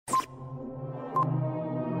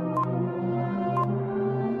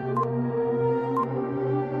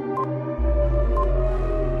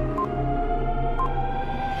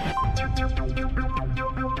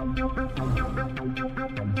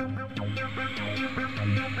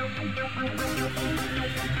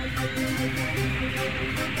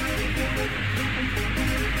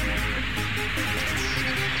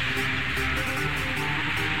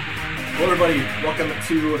Hello, everybody. Welcome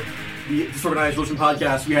to the Disorganized Religion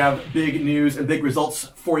Podcast. We have big news and big results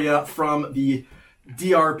for you from the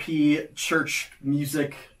DRP Church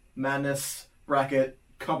Music Madness Bracket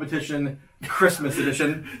Competition Christmas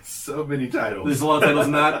Edition. So many titles. There's a lot of titles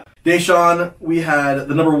in that. Deshaun, we had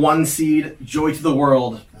the number 1 seed, Joy to the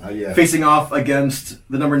World, facing off against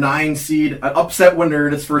the number 9 seed, an upset winner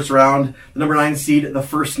in its first round, the number 9 seed, the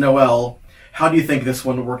First Noel. How do you think this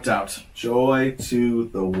one worked out? Joy to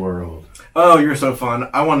the World. Oh, you're so fun.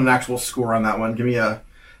 I want an actual score on that one. Give me a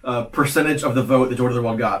percentage of the vote that Joy to the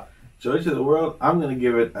World got. Joy to the World, I'm going to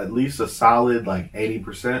give it at least a solid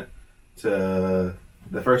 80% to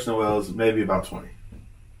the First Noel's, maybe about 20.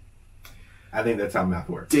 I think that's how math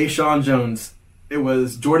works. Deshaun Jones. It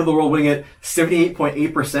was Joy to the World winning it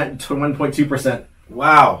 78.8% to 21.2%.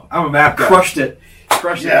 Wow, I'm a math guy. Crushed it.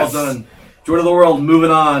 Yes. Well done. Joy to the World moving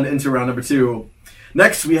on into round number 2.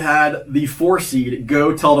 Next, we had the 4 seed,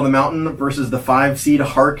 Go Tell It on the Mountain, versus the 5 seed,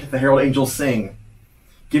 Hark the Herald Angels Sing.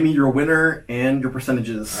 Give me your winner and your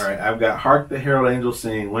percentages. All right, I've got Hark the Herald Angels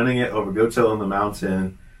Sing winning it over Go Tell It on the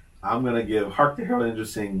Mountain. I'm going to give Hark the Herald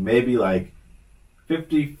Angels Sing maybe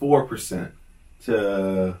 54%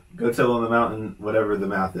 to Go Tell It on the Mountain, whatever the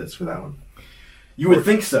math is for that one. You would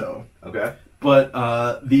think so. Okay. But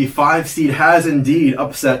the 5 seed has indeed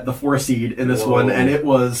upset the 4 seed in this one, and it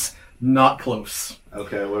was not close.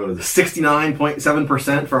 Okay, what was it?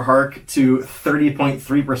 69.7% for Hark to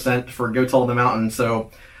 30.3% for Go Tell on the Mountain. So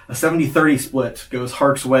a 70-30 split goes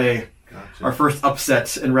Hark's way. Gotcha. Our first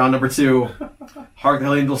upset in round number 2. Hark the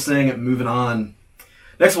Herald Angels Sing, moving on.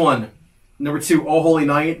 Next one, number 2, O Holy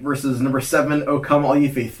Night versus number 7, O Come All Ye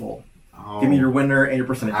Faithful. Give me your winner and your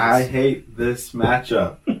percentages. I hate this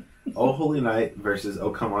matchup. O Holy Night versus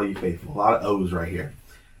O Come All Ye Faithful. A lot of O's right here.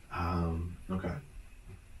 Okay.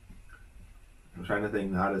 I'm trying to think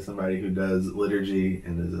not as somebody who does liturgy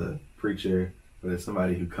and is a preacher, but as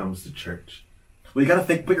somebody who comes to church. Well, you got to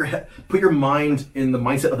think. Put your mind in the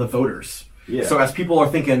mindset of the voters. Yeah. So as people are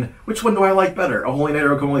thinking, which one do I like better, O Holy Night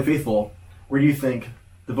or O Come All Ye Faithful? Where do you think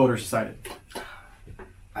the voters decided?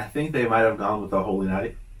 I think they might have gone with O Holy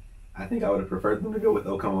Night. I think I would have preferred them to go with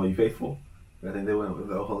O Come All Ye Faithful. But I think they went with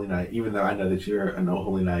O Holy Night, even though I know that you're an O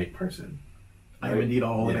Holy Night person. I am indeed a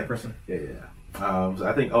Holy Night person. Yeah. So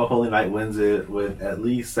I think O Holy Night wins it with at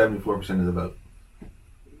least 74% of the vote.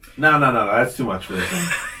 No. That's too much for this one.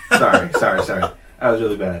 Sorry. That was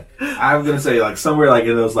really bad. I'm going to say somewhere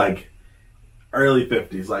in those early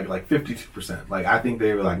 50s, like 52%. I think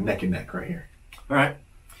they were neck and neck right here. All right.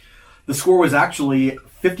 The score was actually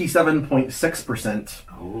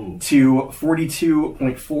 57.6% to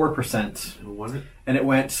 42.4%. Who won it? And it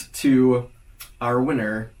went to our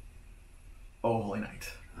winner, O Holy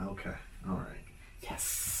Night. Okay. All right.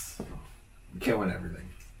 Yes. You can't win everything.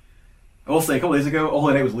 I will say, a couple days ago, O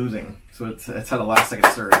Holy Night was losing. So it's had a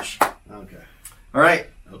last-second surge. Okay. All right.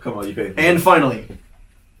 Oh, come on, you faithful. And finally,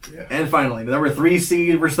 the number 3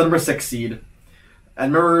 seed versus the number 6 seed.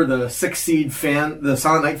 And remember, the 6 seed the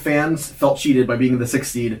Silent Night fans felt cheated by being the 6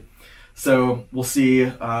 seed. So we'll see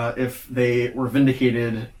if they were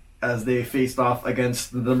vindicated as they faced off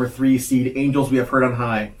against the number 3 seed Angels We Have Heard on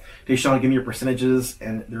High. Deshaun, give me your percentages,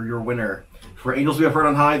 and they're your winner. For Angels We Have Heard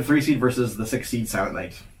on High, the 3 seed versus the 6 seed Silent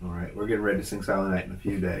Night. All right, we're getting ready to sing Silent Night in a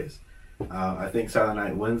few days. I think Silent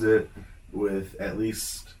Night wins it with at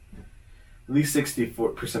least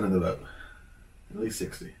 64% of the vote. At least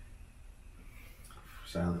 60.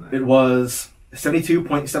 Silent Night. It was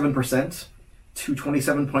 72.7% to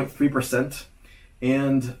 27.3%.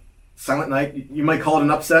 And Silent Night, you might call it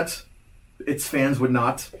an upset. Its fans would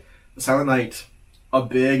not. Silent Night, a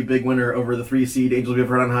big winner over the 3 seed Angels We Have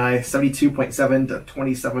Heard on High, 72.7 to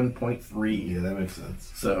 27.3. Yeah, that makes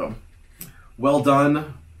sense. So, well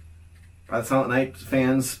done by the Silent Night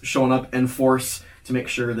fans showing up in force to make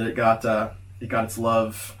sure that it got its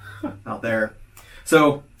love out there.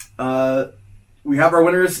 So, we have our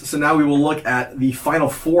winners. So now we will look at the final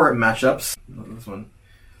 4 matchups. This one.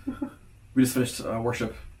 We just finished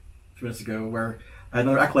worship a few minutes ago where I had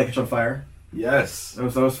another acolyte catch on fire. Yes. That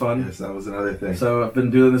was fun. Yes, that was another thing. So I've been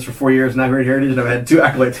doing this for 4 years now here at Heritage, and I've had 2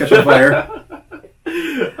 acolytes catch on fire.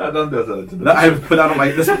 I've done those other two. I put out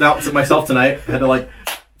to myself tonight. I had to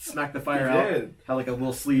smack the fire out. Did. Had a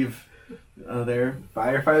little sleeve there.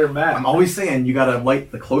 Firefighter Matt. I'm always saying you gotta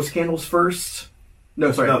light the close candles first.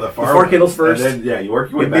 No, sorry. The far candles first. And then, you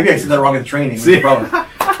work your way back. Maybe I said that wrong in the training. That's the problem.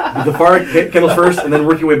 The far candles first, and then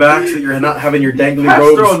work your way back so that you're not having your dangling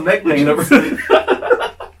robes hanging over.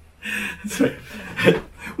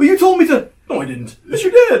 Well, you told me to. No, I didn't. Yes,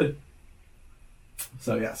 you did.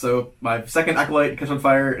 So my second acolyte catch on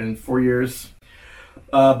fire in 4 years.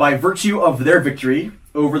 By virtue of their victory,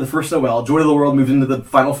 over the first Noel. Joy to the World moved into the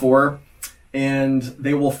Final Four, and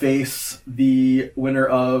they will face the winner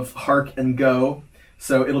of Hark and Go.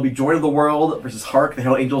 So it'll be Joy to the World versus Hark, the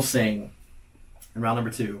Herald Angels Sing in round number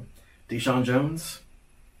 2. Deshaun Jones,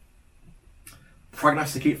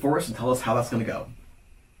 prognosticate for us and tell us how that's going to go.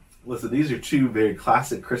 Listen, these are 2 very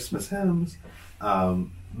classic Christmas hymns,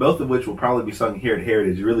 both of which will probably be sung here at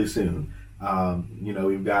Heritage really soon.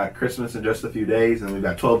 We've got Christmas in just a few days, and we've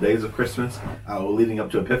got 12 days of Christmas leading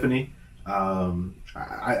up to Epiphany.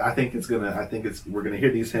 I think we're gonna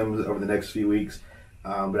hear these hymns over the next few weeks,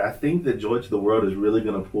 but I think that Joy to the World is really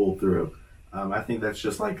gonna pull through. I think that's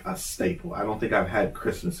just like a staple. I don't think I've had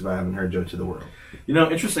Christmas if I haven't heard Joy to the World.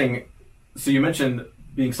 Interesting. So you mentioned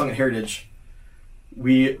being sung at Heritage.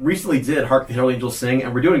 We recently did Hark the Herald Angels Sing,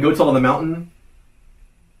 and we're doing Go Tell on the Mountain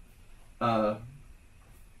on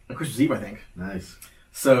Christmas Eve, I think. Nice.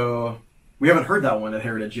 So we haven't heard that one at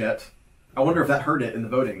Heritage yet. I wonder if that heard it in the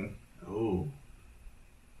voting. Oh.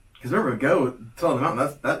 Because remember, Go Tell on the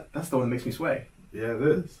Mountain, that's the one that makes me sway. Yeah, it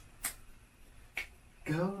is.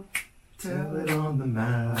 Go tell it on the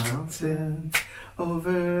mountain,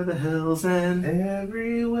 over the hills and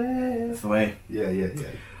everywhere. That's the way. Yeah.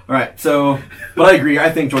 All right, but I agree.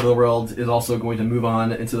 I think Joy to the World is also going to move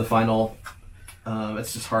on into the final.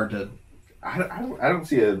 It's just hard to. I don't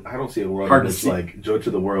see a world Hard in to which see. like Joy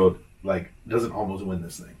to the World like doesn't almost win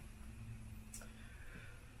this thing.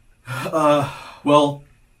 Well,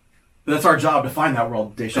 that's our job to find that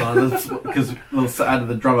world, Deshaun, because let's add to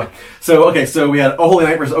the drama. So we had O Holy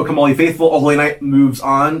Night versus O Come All Ye Faithful. O Holy Night moves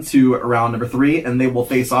on to round number 3, and they will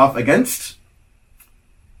face off against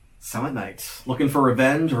Silent Night, looking for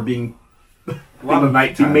revenge or being A lot of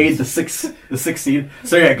night being made times. the sixth seed.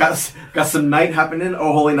 So yeah, got some night happening.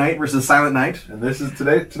 O Holy Night versus Silent Night. And this is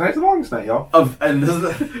tonight's the longest night, y'all. And this is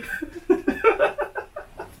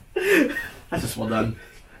that's just well done.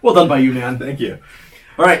 Well done by you, man. Thank you.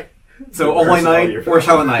 All right. So O Holy Night or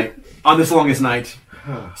Silent Night on this longest night.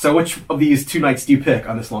 So which of these 2 nights do you pick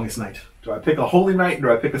on this longest night? Do I pick a holy night or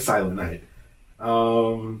do I pick a silent night?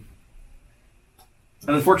 An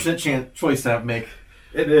unfortunate choice to have to make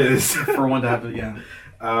It is. for one to have to, yeah.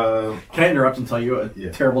 Can I interrupt and tell you a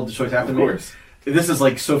Yeah. terrible choice I have to Of make? course. This is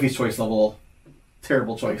like Sophie's Choice level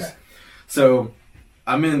terrible choice. Okay. So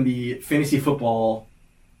I'm in the fantasy football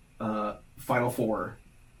Final Four.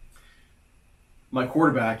 My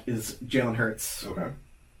quarterback is Jalen Hurts, Okay.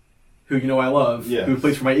 who you know I love, Yes. who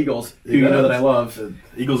plays for my Eagles, who He you know does. that I love. The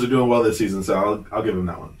Eagles are doing well this season, so I'll give him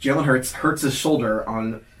that one. Jalen Hurts hurts his shoulder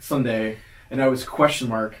on Sunday, and I was question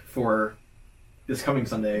mark for this coming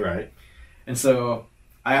Sunday. Right. And so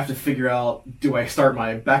I have to figure out, do I start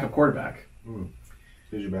my backup quarterback? Who's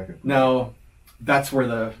your backup? Now, that's where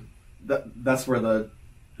the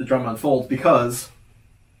drama unfolds, because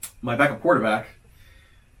my backup quarterback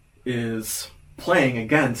is playing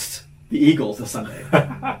against the Eagles this Sunday.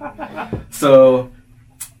 So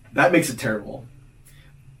that makes it terrible.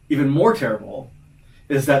 Even more terrible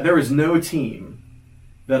is that there is no team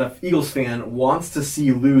that an Eagles fan wants to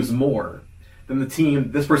see lose more than the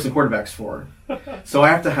team this person quarterbacks for. So I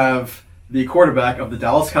have to have the quarterback of the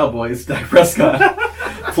Dallas Cowboys, Dak Prescott,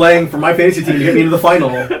 playing for my fantasy team to get me into the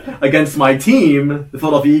final against my team, the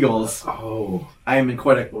Philadelphia Eagles. Oh. I am in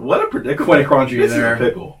quite a predicament. quite a quandary This there. is a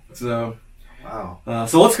pickle. So, Wow.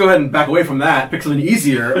 so let's go ahead and back away from that. Pick something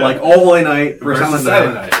easier, like All Holy Night versus Versus Silent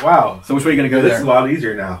Silent Night. Night. Wow. So which way are you going to go This there? is a lot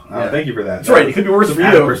easier now. Yeah. Thank you for that. That's right. It could be worse for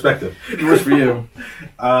Added you. perspective. It could be worse for you.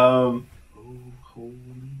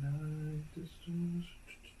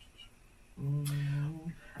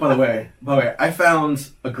 By the way, I found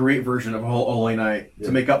a great version of All Holy Night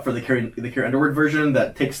to make up for the Carrie Underwood version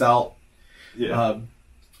that takes out. Yeah.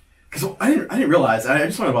 Because I didn't realize. I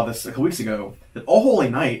just learned about this a couple weeks ago that All Holy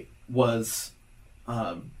Night was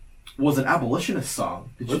an abolitionist song.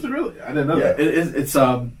 Was it really? I didn't know Yeah, that. it's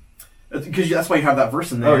because that's why you have that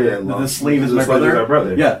verse in there. Oh, yeah, the slave is my slave brother. is my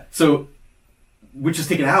brother. Yeah, so which is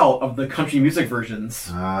taken out of the country music versions,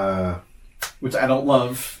 which I don't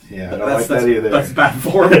love. Yeah, I don't like that either. That's bad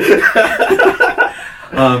form.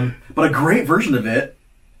 But a great version of it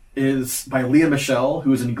is by Leah Michele,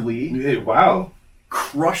 who is in Glee. Yeah, wow.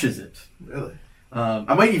 Crushes it. Really?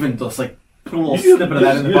 I might even just like put a little You snippet of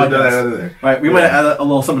that in the you did that podcast. out of there. All right, we might add a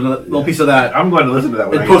little something, a little piece of that I'm going to listen to that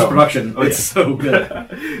when in I get home. post production. Oh, It's so good.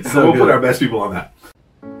 So we'll put our best people on that.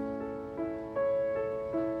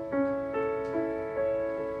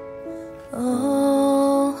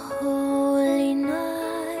 Oh, holy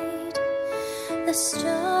night, the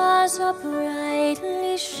stars are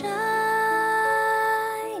brightly shining.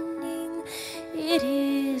 It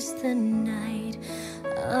is the night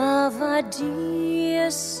of our dear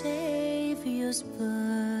Savior's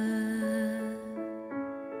birth.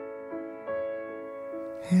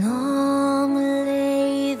 Long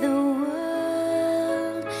lay the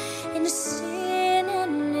world in sin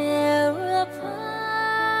and error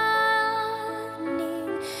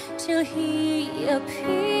pining, till he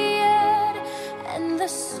appeared and the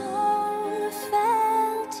soul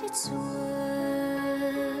felt its worth.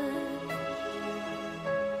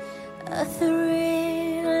 A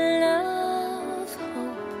thrill of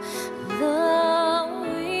hope, the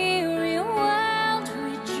weary world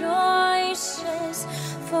rejoices,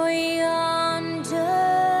 for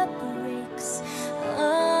yonder breaks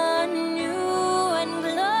a new and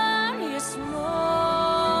glorious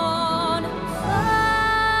morn.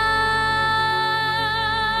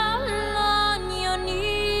 Fall on your knees,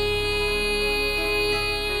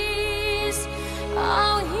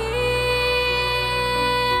 oh, hear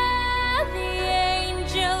the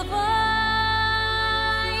angel voices,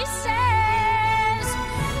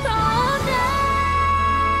 oh,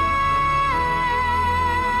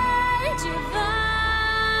 night divine,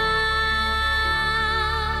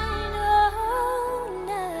 oh,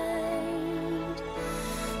 night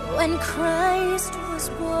when Christ was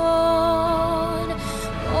born,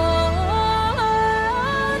 oh,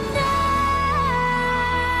 night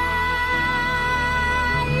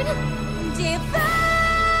divine.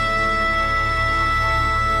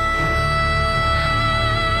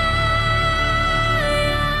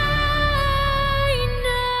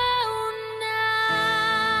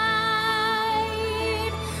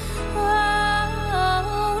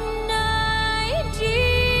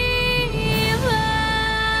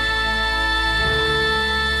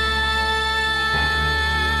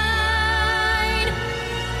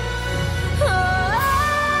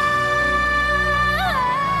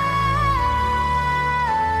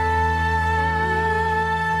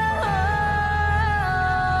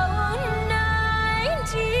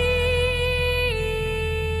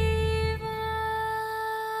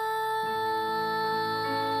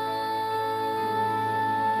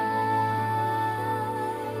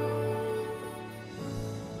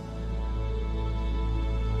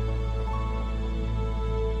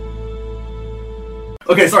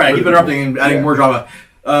 Okay, sorry, I keep interrupting and adding more drama.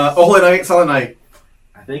 Oh Holy Night, Silent Night.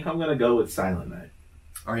 I think I'm gonna go with Silent Night.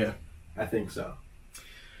 Are you? I think so.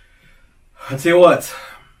 I tell you what,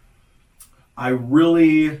 I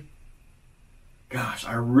really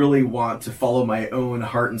want to follow my own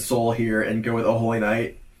heart and soul here and go with Oh Holy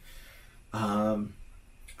Night. I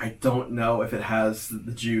don't know if it has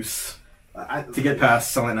the juice to get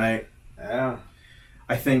past Silent Night. Yeah.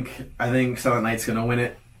 I think Silent Night's gonna win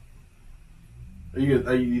it.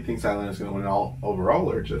 You think Silent Night is gonna win all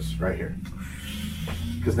overall or just right here?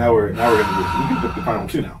 Because now we can pick the final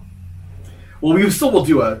two now. Well, we still will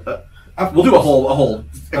do a whole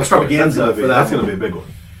extravaganza for that. That's gonna be a big one.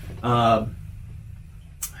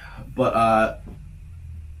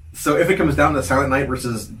 So if it comes down to Silent Night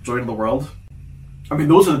versus Joy to the World, I mean,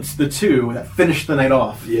 those are the two that finish the night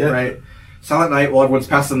off, right? Silent Night, while everyone's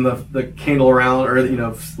passing the candle around, or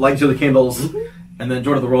lighting to the candles, and then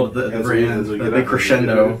Joy to the World at the very end, the big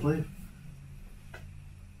crescendo.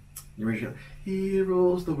 He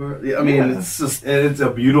rules the world. Yeah, I mean, it's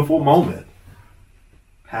a beautiful moment.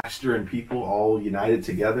 Pastor and people all united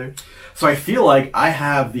together. So I feel like I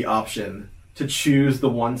have the option to choose the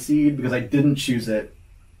 1 seed because I didn't choose it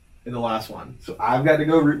in the last one. So I've got to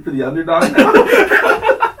go root for the underdog now.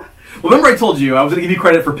 Well, remember I told you I was going to give you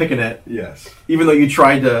credit for picking it. Yes. Even though you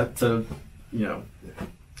tried to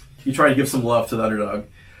you tried to give some love to the underdog.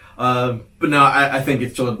 But no, I think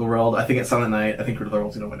it's Joy to the World. I think it's Silent Night. I think Joy to the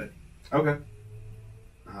World's going to win it. Okay.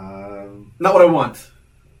 Not what I want.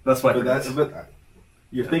 That's what I think. But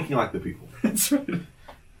you're thinking like the people. That's right.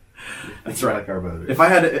 That's right. Like our voters. If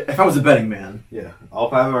I was a betting man, yeah, all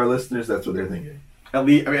 5 of our listeners, that's what they're thinking. At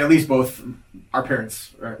least both our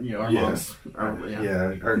parents, or our moms.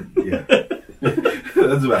 Yeah.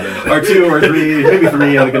 That's about it. Or 2 or 3, maybe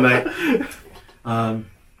 3 on a good night.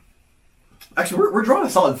 Actually, we're drawing a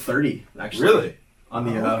solid 30. Actually, really, on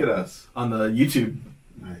the look at us on the YouTube.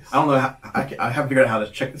 Nice. I don't know. I haven't figured out how to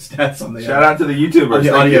check the stats on the. Shout out to the YouTubers. On the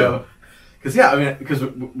audio. Because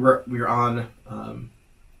we're on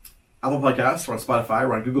Apple Podcasts, we're on Spotify,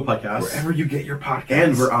 we're on Google Podcasts, wherever you get your podcasts,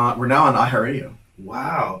 and we're now on iHeartRadio.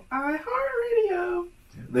 Wow, iHeartRadio!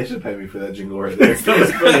 They should pay me for that jingle right there.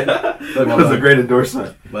 That was a great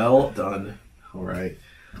endorsement. Well done. All right.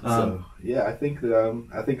 So yeah, I think that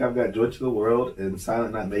I've got Joy to the World and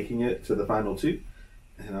Silent Night making it to the final 2,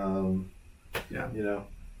 and I'm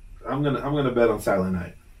gonna bet on Silent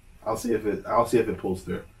Night. I'll see if it pulls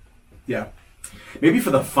through. Yeah. Maybe for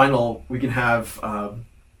the final, we can have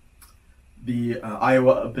the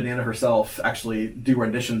Iowa Banana herself actually do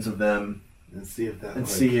renditions of them And see if that. and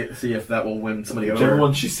see if that will win somebody whichever over.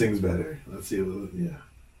 one she sings better. Let's see. Yeah.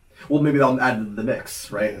 Well, maybe that'll add to the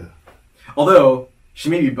mix, right? Yeah. Although she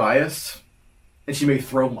may be biased, and she may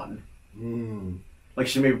throw one. Mm. Like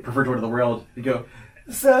she may prefer Joy to the World and go.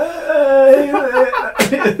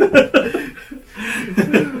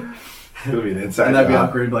 It'll be an inside And that'd be job.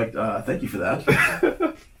 awkward. And be like, thank you for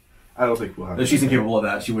that. I don't think we'll have. No, she's incapable of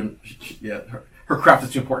that. She wouldn't. Yeah, her craft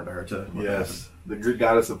is too important to her to. Yes, the Greek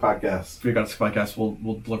goddess of podcasts. We got this podcast.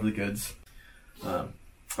 We'll deliver the goods. All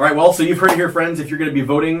right. Well, so you've heard it here, friends. If you're going to be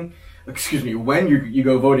voting, when you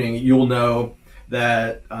go voting, you'll know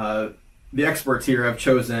that the experts here have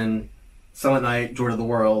chosen Silent Night, Joy to the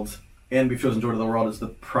World, and we've chosen Joy to the World as the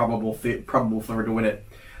probable favorite to win it.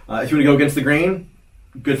 If you want to go against the grain,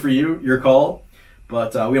 good for you. Your call.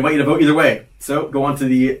 But we invite you to vote either way. So go on to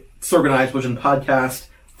the Disorganized Religion Podcast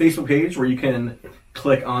Facebook page where you can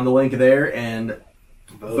click on the link there and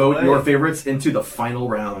vote your favorites into the final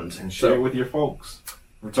round. And share it with your folks.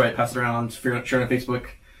 That's right. Pass it around. Share it on Facebook.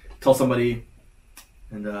 Tell somebody.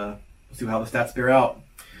 And see how the stats bear out.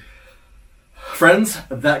 Friends,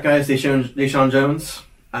 that guy is Deshaun Jones.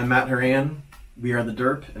 I'm Matt Horan. We are the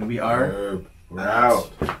Derp, and we are We're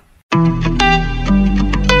out.